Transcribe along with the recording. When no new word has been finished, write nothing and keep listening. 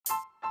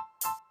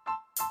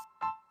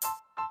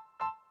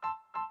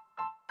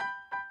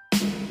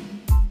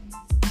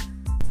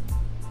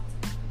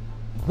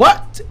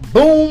What?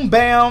 Boom,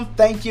 bam,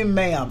 thank you,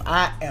 ma'am.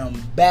 I am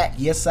back.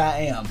 Yes, I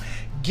am.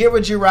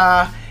 Gary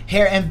Gerard,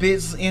 hair and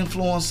business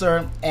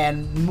influencer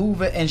and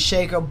mover and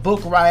shaker,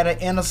 book writer,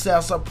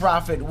 intercessor,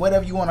 prophet,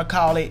 whatever you want to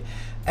call it.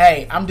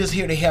 Hey, I'm just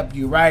here to help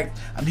you, right?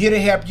 I'm here to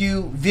help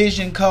you,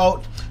 vision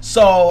coach.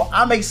 So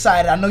I'm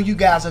excited. I know you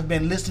guys have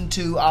been listening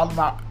to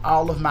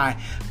all of my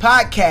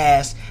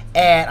podcasts,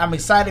 and I'm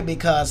excited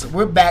because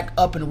we're back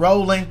up and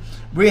rolling.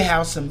 We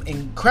have some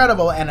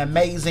incredible and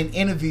amazing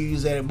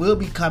interviews that will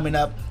be coming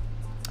up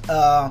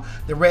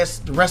the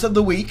rest of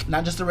the week,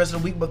 not just the rest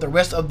of the week, but the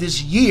rest of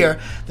this year.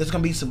 There's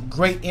going to be some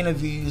great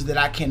interviews that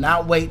I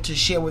cannot wait to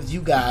share with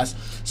you guys.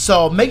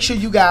 So make sure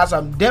you guys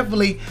are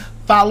definitely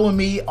following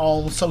me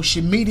on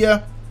social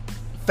media.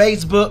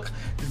 Facebook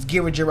is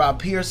Gary Gerard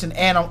Pearson,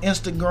 and on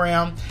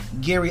Instagram,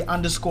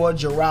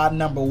 Gary_Gerard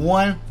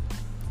 #1.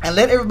 And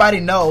let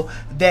everybody know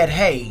that,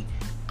 hey,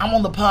 I'm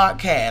on the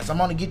podcast. I'm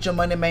on the Get Your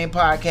Money Main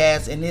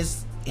podcast, and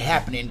it's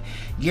happening.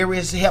 Gary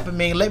is helping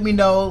me. Let me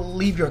know.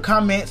 Leave your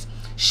comments.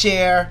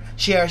 Share.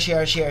 All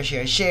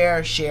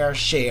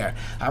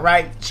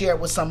right, share it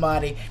with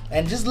somebody,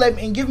 and just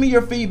give me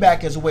your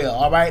feedback as well.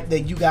 All right,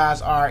 that you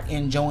guys are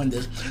enjoying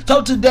this.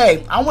 So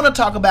today, I want to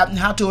talk about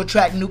how to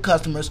attract new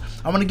customers.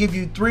 I want to give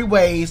you 3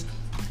 ways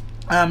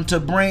to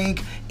bring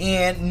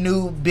in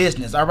new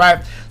business. All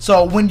right.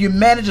 So when you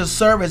manage a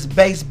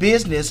service-based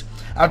business,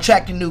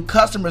 attracting new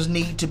customers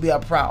need to be a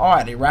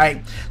priority,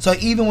 right? So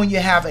even when you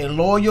have a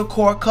loyal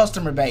core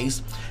customer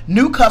base,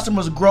 new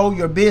customers grow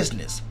your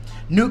business.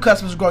 New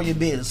customers grow your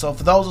business. So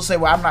for those who say,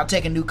 well, I'm not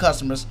taking new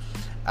customers,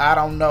 I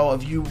don't know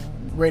if you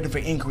ready for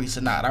increase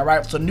or not. All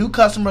right. So new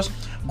customers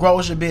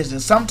grows your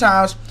business.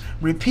 Sometimes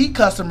repeat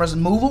customers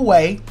move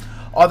away,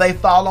 or they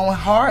fall on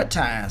hard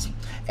times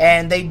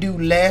and they do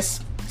less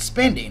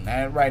spending.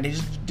 Right.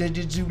 They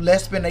just do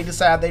less spending. They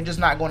decide they're just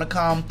not going to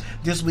come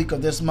this week or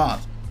this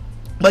month.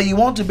 But you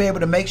want to be able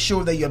to make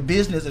sure that your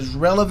business is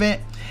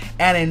relevant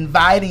and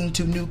inviting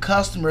to new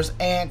customers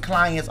and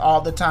clients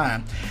all the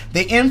time.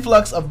 The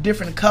influx of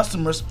different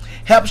customers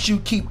helps you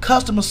keep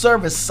customer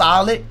service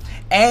solid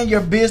and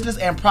your business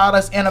and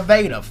products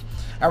innovative.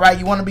 All right,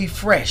 you want to be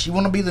fresh. You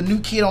want to be the new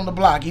kid on the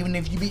block. Even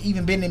if you've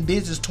even been in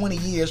business 20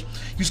 years,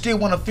 you still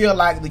want to feel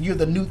like that you're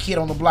the new kid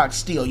on the block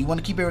still. You want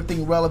to keep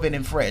everything relevant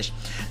and fresh.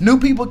 New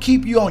people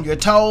keep you on your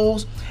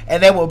toes,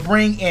 and they will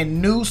bring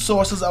in new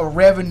sources of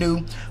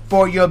revenue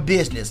for your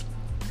business.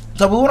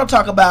 So we want to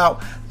talk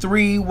about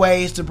 3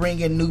 ways to bring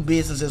in new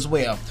business as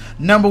well.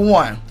 Number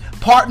 1,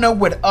 partner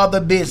with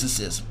other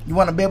businesses. You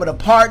want to be able to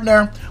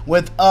partner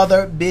with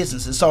other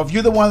businesses. So if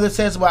you're the one that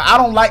says, well, I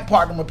don't like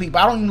partnering with people,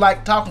 I don't even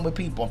like talking with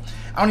people,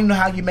 I don't even know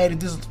how you made it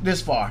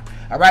this far.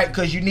 All right,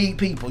 because you need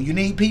people. You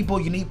need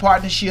people. You need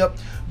partnerships,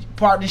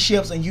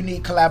 and you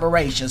need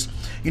collaborations.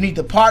 You need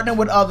to partner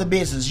with other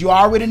businesses. You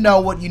already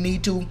know what you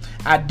need to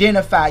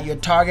identify your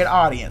target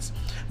audience.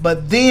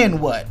 But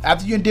then what?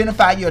 After you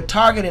identify your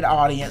targeted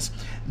audience,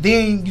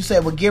 then you say,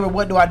 well, Gary,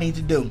 what do I need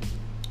to do?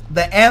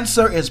 The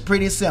answer is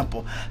pretty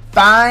simple.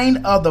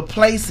 Find other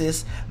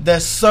places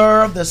that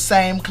serve the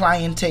same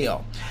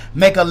clientele.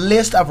 Make a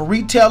list of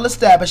retail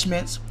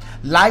establishments,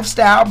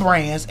 lifestyle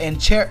brands, and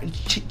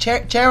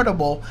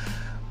charitable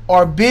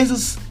or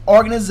business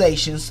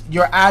organizations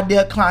your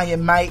ideal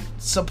client might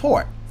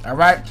support. All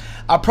right.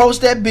 Approach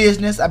that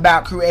business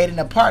about creating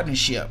a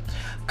partnership.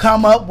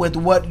 Come up with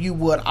what you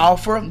would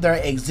offer their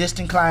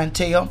existing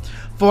clientele.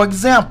 For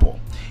example,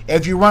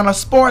 if you run a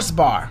sports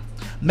bar,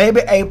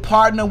 maybe a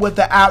partner with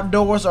the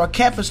outdoors or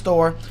campus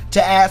store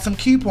to add some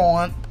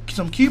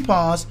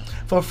coupons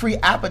for free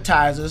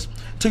appetizers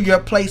to your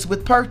place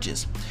with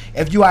purchase.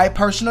 If you are a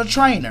personal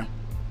trainer,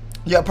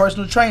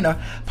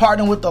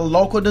 partner with the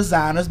local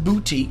designer's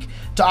boutique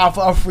to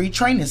offer a free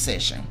training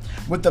session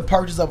with the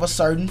purchase of a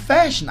certain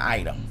fashion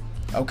item.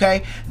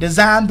 Okay,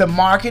 design the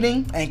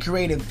marketing and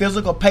create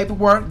physical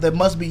paperwork that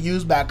must be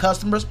used by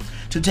customers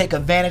to take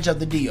advantage of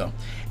the deal.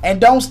 And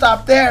don't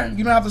stop there.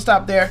 You don't have to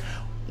stop there.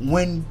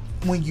 When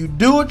you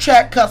do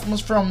attract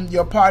customers from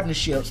your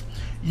partnerships,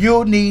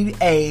 you'll need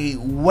a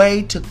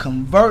way to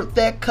convert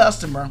that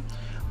customer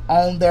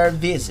on their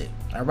visit.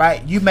 All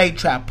right, you may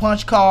try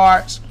punch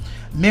cards,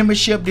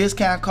 membership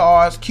discount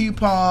cards,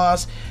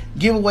 coupons,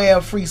 give away a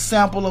free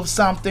sample of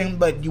something.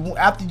 But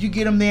after you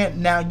get them there,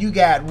 now you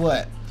got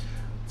what?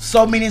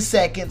 So many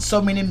seconds,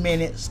 so many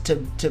minutes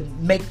to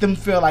make them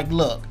feel like,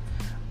 look,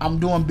 I'm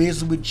doing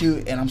business with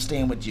you and I'm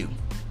staying with you.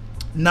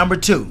 Number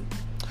 2,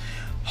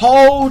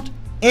 hold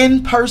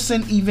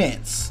in-person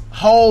events.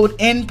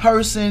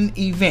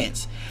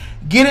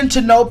 Getting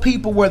to know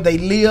people where they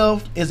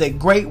live is a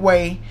great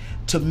way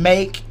to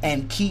make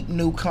and keep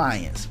new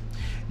clients.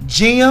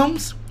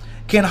 Gyms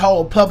can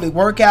hold public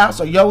workouts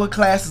or yoga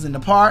classes in the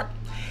park.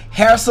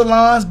 Hair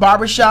salons,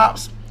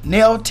 barbershops,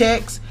 nail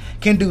techs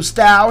can do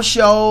style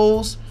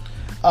shows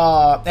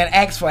and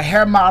ask for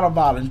hair model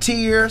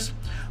volunteers.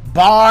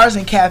 Bars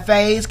and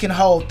cafes can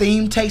hold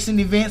theme tasting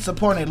events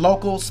supporting a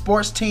local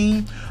sports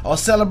team or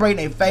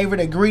celebrating a favorite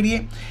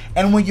ingredient.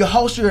 And when you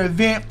host your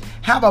event,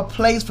 have a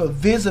place for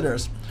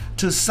visitors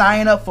to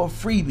sign up for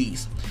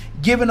freebies.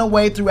 given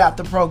away throughout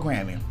the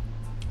programming.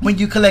 When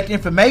you collect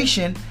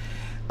information,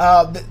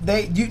 now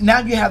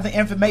you have the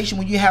information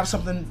when you have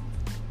something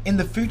in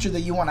the future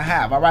that you want to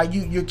have. All right,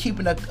 you're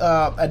keeping a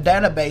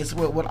database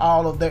with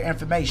all of their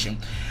information.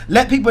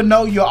 Let people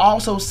know you'll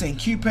also send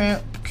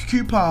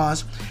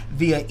coupons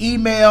via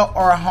email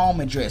or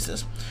home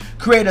addresses.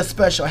 Create a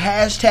special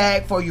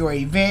hashtag for your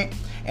event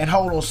and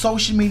hold a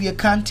social media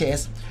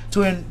contest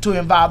to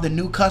involve the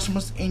new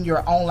customers in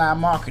your online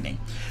marketing.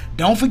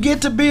 Don't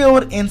forget to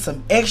build in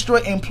some extra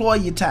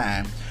employee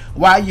time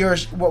while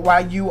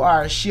you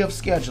are shift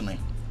scheduling.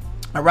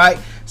 All right,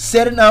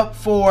 setting up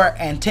for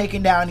and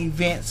taking down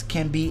events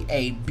can be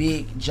a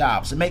big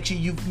job. So make sure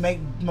you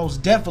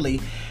most definitely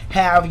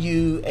have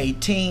you a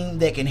team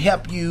that can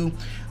help you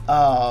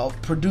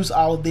produce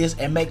all of this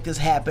and make this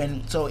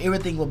happen. So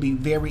everything will be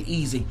very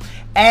easy.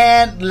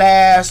 And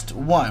last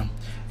one,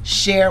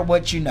 share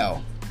what you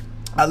know.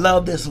 I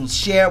love this one.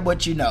 Share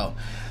what you know.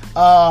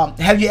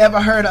 Have you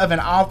ever heard of an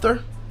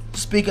author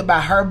speak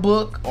about her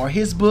book or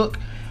his book,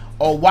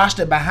 or watched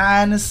a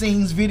behind the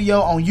scenes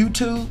video on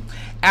YouTube?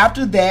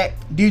 After that,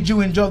 did you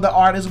enjoy the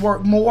artist's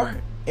work more?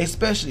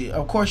 Especially,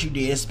 of course you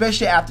did,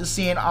 especially after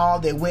seeing all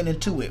that went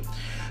into it.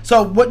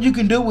 So what you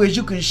can do is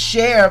you can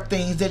share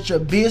things that your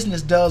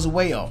business does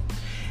well.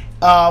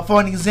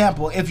 For an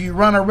example, if you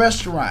run a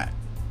restaurant,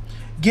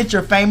 get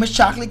your famous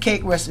chocolate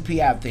cake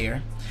recipe out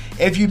there.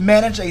 If you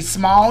manage a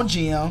small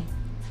gym,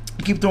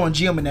 keep throwing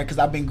gym in there because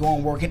I've been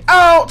working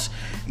out,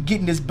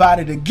 getting this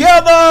body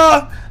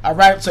together. All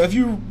right, so if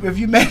you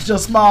manage a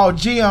small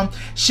gym,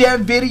 share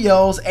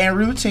videos and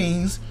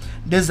routines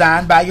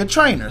designed by your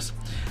trainers.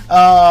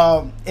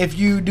 If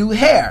you do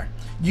hair,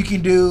 you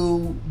can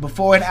do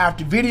before and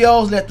after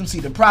videos, let them see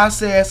the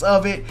process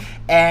of it,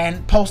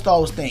 and post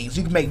those things.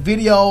 You can make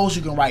videos,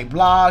 you can write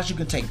blogs, you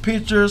can take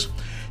pictures.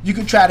 You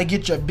can try to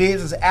get your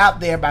business out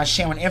there by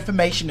sharing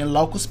information in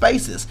local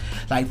spaces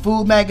like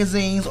food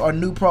magazines or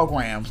new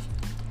programs,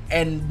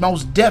 and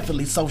most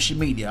definitely social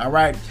media. All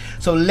right,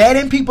 so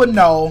letting people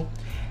know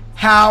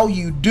how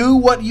you do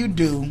what you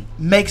do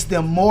makes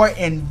them more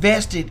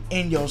invested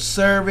in your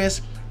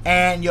service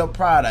and your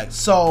product.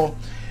 So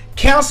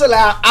cancel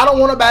out. I don't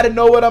want nobody to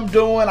know what I'm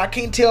doing. I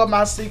can't tell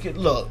my secret.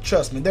 Look,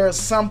 trust me, there is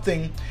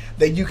something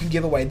that you can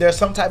give away. There's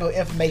some type of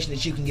information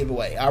that you can give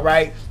away. All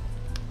right,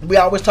 we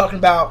always talking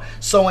about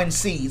sowing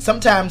seed.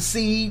 Sometimes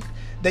seed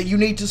that you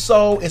need to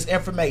sow is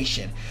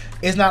information.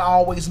 It's not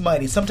always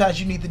money. Sometimes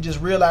you need to just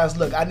realize,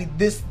 look, I need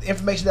this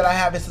information that I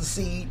have is a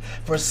seed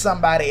for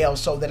somebody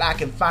else so that I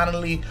can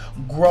finally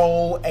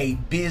grow a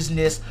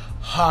business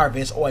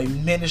harvest or a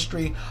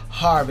ministry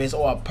harvest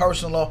or a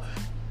personal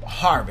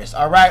harvest.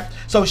 All right.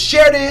 So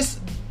share this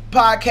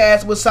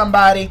podcast with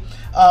somebody.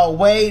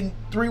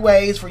 3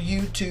 ways for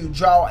you to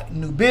draw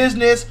new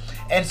business.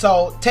 And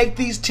so take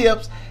these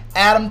tips,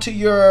 add them to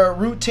your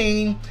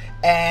routine,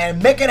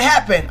 and make it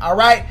happen. All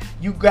right.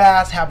 You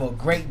guys have a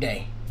great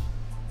day.